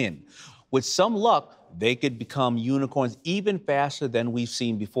them win. With some luck, they could become unicorns even faster than we've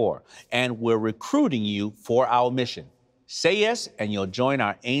seen before. And we're recruiting you for our mission. Say yes, and you'll join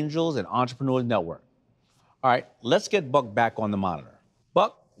our Angels and Entrepreneurs Network. All right, let's get Buck back on the monitor.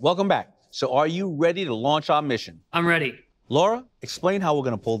 Buck, welcome back. So are you ready to launch our mission? I'm ready. Laura, explain how we're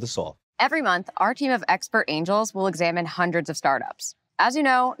going to pull this off. Every month, our team of expert angels will examine hundreds of startups. As you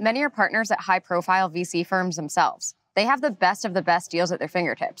know, many are partners at high-profile VC firms themselves. They have the best deals at their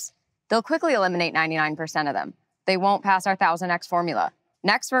fingertips. They'll quickly eliminate 99% of them. They won't pass our 1000x formula.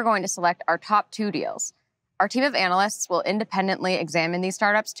 Next, we're going to select our top 2 deals. Our team of analysts will independently examine these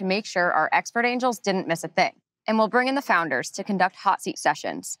startups to make sure our expert angels didn't miss a thing. And we'll bring in the founders to conduct hot seat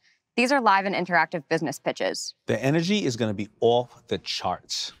sessions. These are live and interactive business pitches. The energy is going to be off the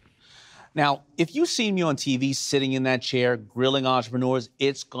charts. Now, if you see me on TV sitting in that chair grilling entrepreneurs,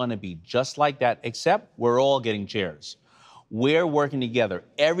 it's going to be just like that, except we're all getting chairs. We're working together.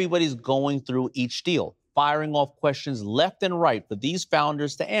 Everybody's going through each deal, firing off questions left and right for these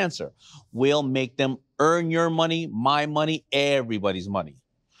founders to answer. We'll make them earn your money, my money, everybody's money.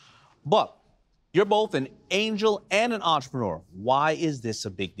 Buck, you're both an angel and an entrepreneur. Why is this a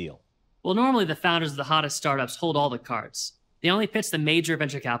big deal? Well, normally the founders of the hottest startups hold all the cards. They only pitch the major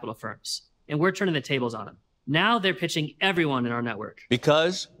venture capital firms, and we're turning the tables on them. Now they're pitching everyone in our network.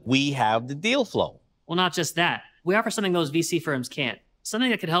 Because we have the deal flow. Well, not just that. We offer something those VC firms can't. Something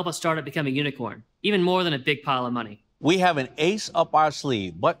that could help a startup become a unicorn, even more than a big pile of money. We have an ace up our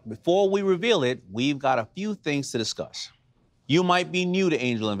sleeve, but before we reveal it, we've got a few things to discuss. You might be new to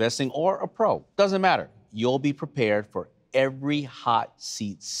angel investing or a pro. Doesn't matter. You'll be prepared for every hot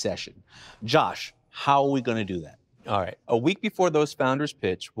seat session. Josh, how are we going to do that? All right. A week before those founders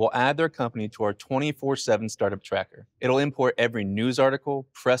pitch, we'll add their company to our 24/7 startup tracker. It'll import every news article,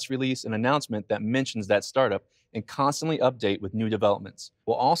 press release, and announcement that mentions that startup and constantly update with new developments.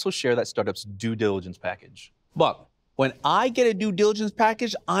 We'll also share that startup's due diligence package. Buck, when I get a due diligence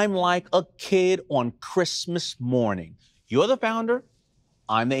package, I'm like a kid on Christmas morning. You're the founder,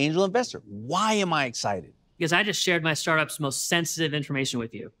 I'm the angel investor. Why am I excited? Because I just shared my startup's most sensitive information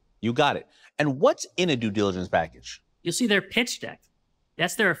with you. You got it. And what's in a due diligence package? You'll see their pitch deck.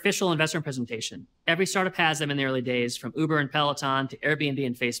 That's their official investment presentation. Every startup has them in the early days, from Uber and Peloton to Airbnb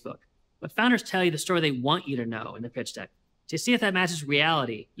and Facebook. But founders tell you the story they want you to know in the pitch deck. To see if that matches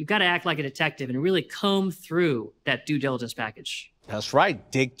reality, you've got to act like a detective and really comb through that due diligence package. That's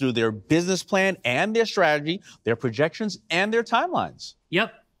right. Dig through their business plan and their strategy, their projections, and their timelines.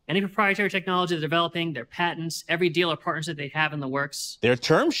 Yep. Any proprietary technology they're developing, their patents, every deal or partnership they have in the works. Their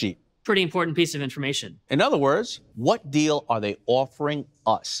term sheet. Pretty important piece of information. In other words, what deal are they offering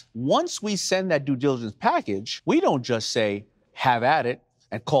us? Once we send that due diligence package, we don't just say, have at it,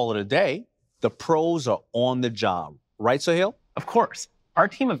 and call it a day. The pros are on the job. Right, Sohail? Of course. Our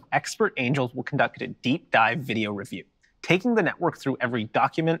team of expert angels will conduct a deep dive video review, taking the network through every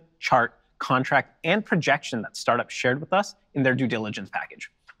document, chart, contract, and projection that startups shared with us in their due diligence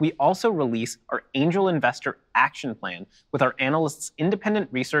package. We also release our angel investor action plan with our analysts' independent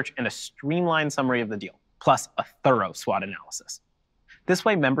research and a streamlined summary of the deal, plus a thorough SWOT analysis. This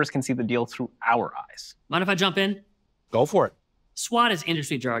way, members can see the deal through our eyes. Mind if I jump in? Go for it. SWOT is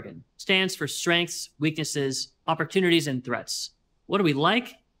industry jargon. Stands for strengths, weaknesses, opportunities, and threats. What do we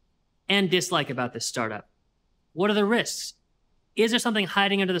like and dislike about this startup? What are the risks? Is there something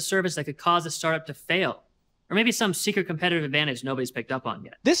hiding under the surface that could cause the startup to fail? Or maybe some secret competitive advantage nobody's picked up on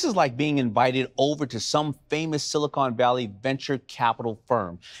yet? This is like being invited over to some famous Silicon Valley venture capital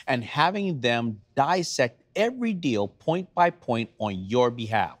firm and having them dissect every deal point by point on your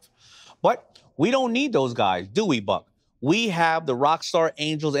behalf. But we don't need those guys, do we, Buck? We have the rockstar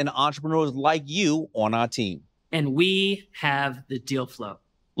angels and entrepreneurs like you on our team. And we have the deal flow.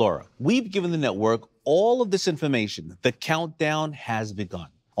 Laura, we've given the network all of this information. The countdown has begun.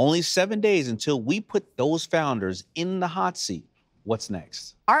 Only 7 days until we put those founders in the hot seat. What's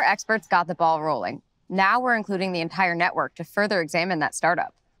next? Our experts got the ball rolling. Now we're including the entire network to further examine that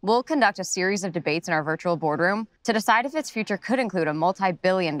startup. We'll conduct a series of debates in our virtual boardroom to decide if its future could include a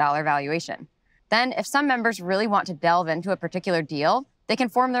multi-billion-dollar valuation. Then, if some members really want to delve into a particular deal, they can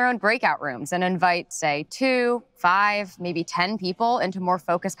form their own breakout rooms and invite, say, 2, 5, maybe 10 people into more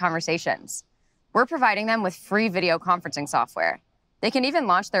focused conversations. We're providing them with free video conferencing software. They can even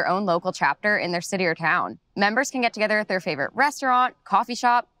launch their own local chapter in their city or town. Members can get together at their favorite restaurant, coffee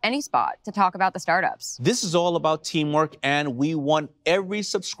shop, any spot to talk about the startups. This is all about teamwork, and we want every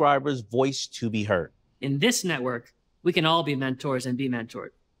subscriber's voice to be heard. In this network, we can all be mentors and be mentored.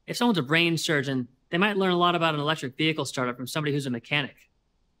 If someone's a brain surgeon, they might learn a lot about an electric vehicle startup from somebody who's a mechanic.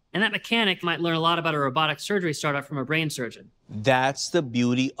 And that mechanic might learn a lot about a robotic surgery startup from a brain surgeon. That's the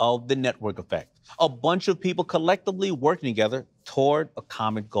beauty of the network effect. A bunch of people collectively working together toward a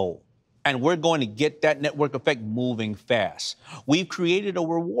common goal. And we're going to get that network effect moving fast. We've created a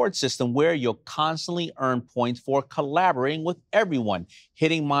reward system where you'll constantly earn points for collaborating with everyone,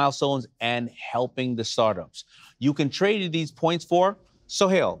 hitting milestones, and helping the startups. You can trade these points for,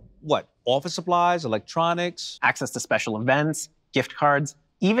 Sohail, what? Office supplies, electronics? Access to special events, gift cards,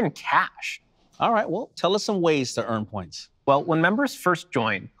 even cash. All right, well, tell us some ways to earn points. Well, when members first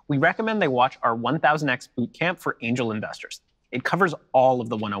join, we recommend they watch our 1000X Bootcamp for angel investors. It covers all of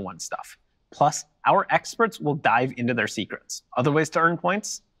the 101 stuff. Plus, our experts will dive into their secrets. Other ways to earn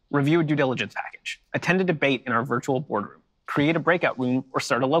points? Review a due diligence package, attend a debate in our virtual boardroom, create a breakout room, or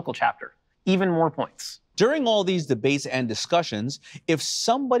start a local chapter. Even more points. During all these debates and discussions, if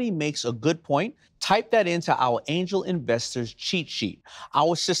somebody makes a good point, type that into our angel investors cheat sheet.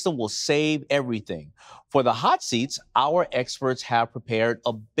 Our system will save everything. For the hot seats, our experts have prepared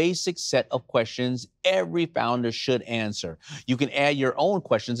a basic set of questions every founder should answer. You can add your own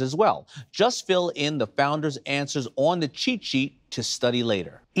questions as well. Just fill in the founder's answers on the cheat sheet to study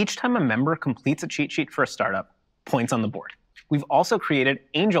later. Each time a member completes a cheat sheet for a startup, points on the board. We've also created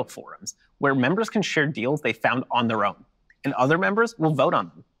angel forums where members can share deals they found on their own, and other members will vote on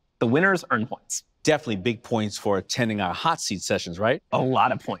them. The winners earn points. Definitely big points for attending our hot seat sessions, right? A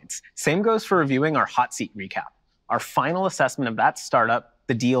lot of points. Same goes for reviewing our hot seat recap, our final assessment of that startup,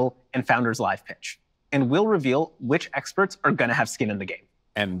 the deal, and founder's live pitch. And we'll reveal which experts are gonna have skin in the game.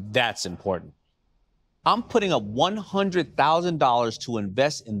 And that's important. I'm putting up $100,000 to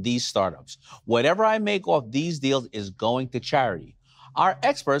invest in these startups. Whatever I make off these deals is going to charity. Our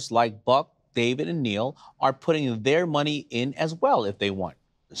experts like Buck, David, and Neil are putting their money in as well if they want.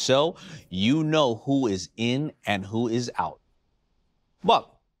 So you know who is in and who is out.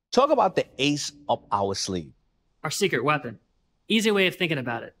 Buck, talk about the ace up our sleeve. Our secret weapon. Easy way of thinking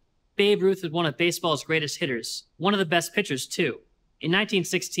about it. Babe Ruth was one of baseball's greatest hitters, one of the best pitchers too. In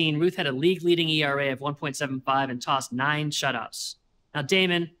 1916, Ruth had a league-leading ERA of 1.75 and tossed 9 shutouts. Now,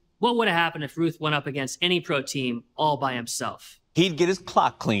 Daymond, what would have happened if Ruth went up against any pro team all by himself? He'd get his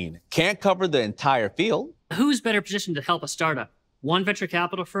clock clean. Can't cover the entire field. Who's better positioned to help a startup? one venture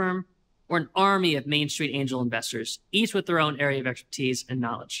capital firm, or an army of Main Street angel investors, each with their own area of expertise and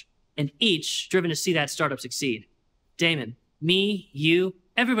knowledge, and each driven to see that startup succeed. Daymond, me, you,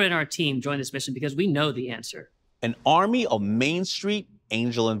 everybody on our team joined this mission because we know the answer. An army of Main Street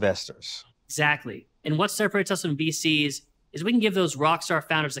angel investors. Exactly. And what separates us from VCs is we can give those rockstar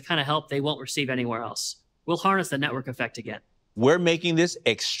founders the kind of help they won't receive anywhere else. We'll harness the network effect again. We're making this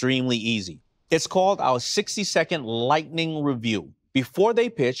extremely easy. It's called our 60-second lightning review. Before they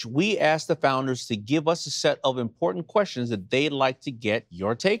pitch, we ask the founders to give us a set of important questions that they'd like to get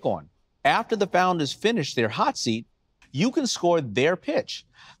your take on. After the founders finish their hot seat, you can score their pitch.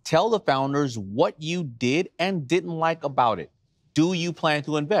 Tell the founders what you did and didn't like about it. Do you plan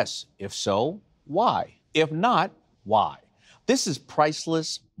to invest? If so, why? If not, why? This is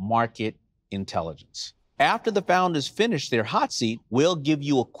priceless market intelligence. After the founders finish their hot seat, we'll give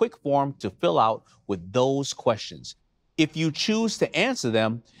you a quick form to fill out with those questions. If you choose to answer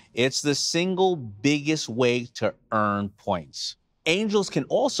them, it's the single biggest way to earn points. Angels can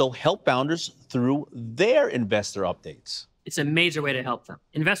also help founders through their investor updates. It's a major way to help them.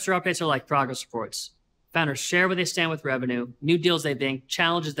 Investor updates are like progress reports. Founders share where they stand with revenue, new deals they think,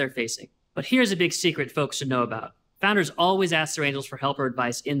 challenges they're facing. But here's a big secret folks should know about. Founders always ask their angels for help or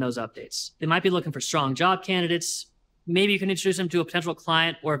advice in those updates. They might be looking for strong job candidates. Maybe you can introduce them to a potential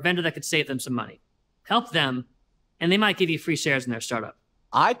client or a vendor that could save them some money. Help them, and they might give you free shares in their startup.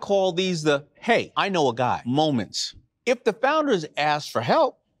 I call these the, hey, I know a guy moments. If the founders ask for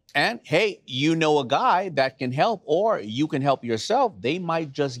help, and hey, you know a guy that can help, or you can help yourself, they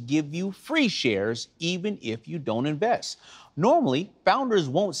might just give you free shares even if you don't invest. Normally, founders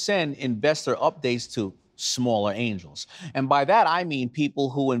won't send investor updates to smaller angels. And by that, I mean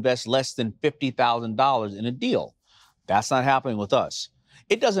people who invest less than $50,000 in a deal. That's not happening with us.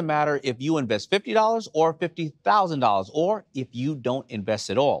 It doesn't matter if you invest $50 or $50,000, or if you don't invest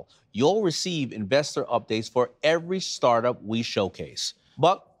at all. You'll receive investor updates for every startup we showcase.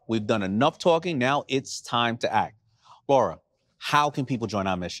 But we've done enough talking. Now it's time to act. Laura, how can people join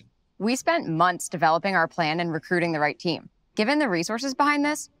our mission? We spent months developing our plan and recruiting the right team. Given the resources behind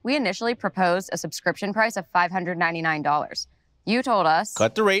this, we initially proposed a subscription price of $599. You told us...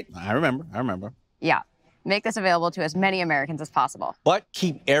 Cut the rate. I remember. Yeah. Make this available to as many Americans as possible. But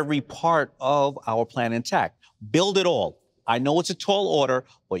keep every part of our plan intact. Build it all. I know it's a tall order,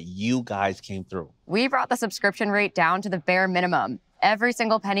 but you guys came through. We brought the subscription rate down to the bare minimum. Every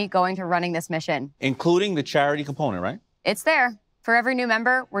single penny going to running this mission. Including the charity component, right? It's there. For every new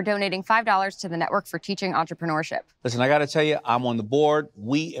member, we're donating $5 to the Network for Teaching Entrepreneurship. Listen, I got to tell you, I'm on the board.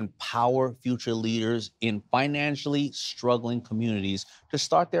 We empower future leaders in financially struggling communities to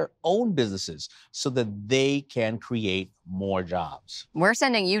start their own businesses so that they can create more jobs. We're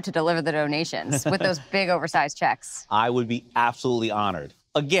sending you to deliver the donations with those big oversized checks. I would be absolutely honored.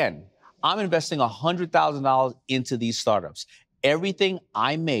 Again, I'm investing $100,000 into these startups. Everything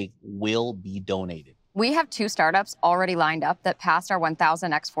I make will be donated. We have 2 startups already lined up that passed our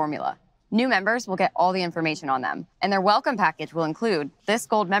 1000X formula. New members will get all the information on them, and their welcome package will include this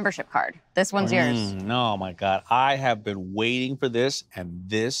gold membership card. This one's yours. Oh my God, I have been waiting for this, and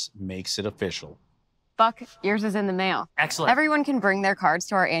this makes it official. Buck, yours is in the mail. Excellent. Everyone can bring their cards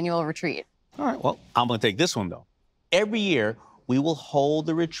to our annual retreat. All right, well, I'm gonna take this one though. Every year, we will hold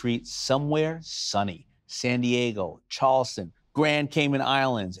the retreat somewhere sunny. San Diego, Charleston, Grand Cayman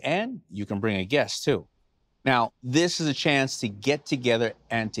Islands, and you can bring a guest too. Now, this is a chance to get together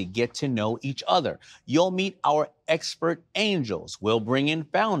and to get to know each other. You'll meet our expert angels. We'll bring in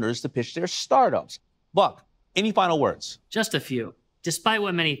founders to pitch their startups. Buck, any final words? Just a few. Despite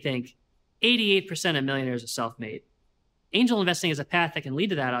what many think, 88% of millionaires are self-made. Angel investing is a path that can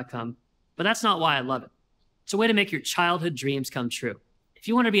lead to that outcome, but that's not why I love it. It's a way to make your childhood dreams come true. If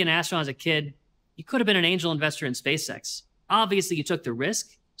you wanted to be an astronaut as a kid, you could have been an angel investor in SpaceX. Obviously, you took the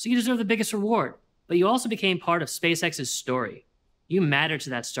risk, so you deserve the biggest reward. But you also became part of SpaceX's story. You mattered to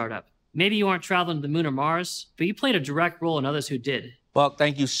that startup. Maybe you aren't traveling to the moon or Mars, but you played a direct role in others who did. Buck,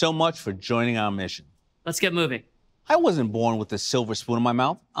 thank you so much for joining our mission. Let's get moving. I wasn't born with a silver spoon in my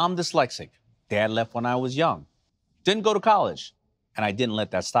mouth. I'm dyslexic. Dad left when I was young. Didn't go to college, and I didn't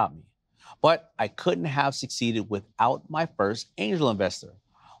let that stop me. But I couldn't have succeeded without my first angel investor.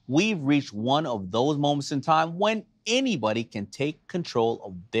 We've reached one of those moments in time when anybody can take control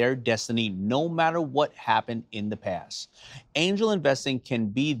of their destiny no matter what happened in the past. Angel investing can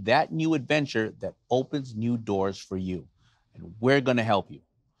be that new adventure that opens new doors for you, and we're going to help you.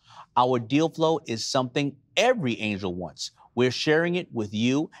 Our deal flow is something every angel wants. We're sharing it with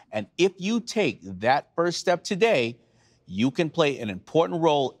you, and if you take that first step today, you can play an important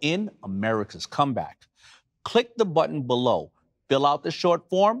role in America's comeback. Click the button below. Fill out the short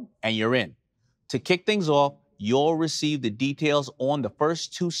form, and you're in. To kick things off, you'll receive the details on the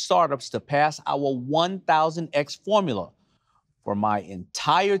first 2 startups to pass our 1000X formula. For my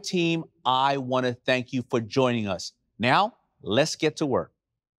entire team, I want to thank you for joining us. Now, let's get to work.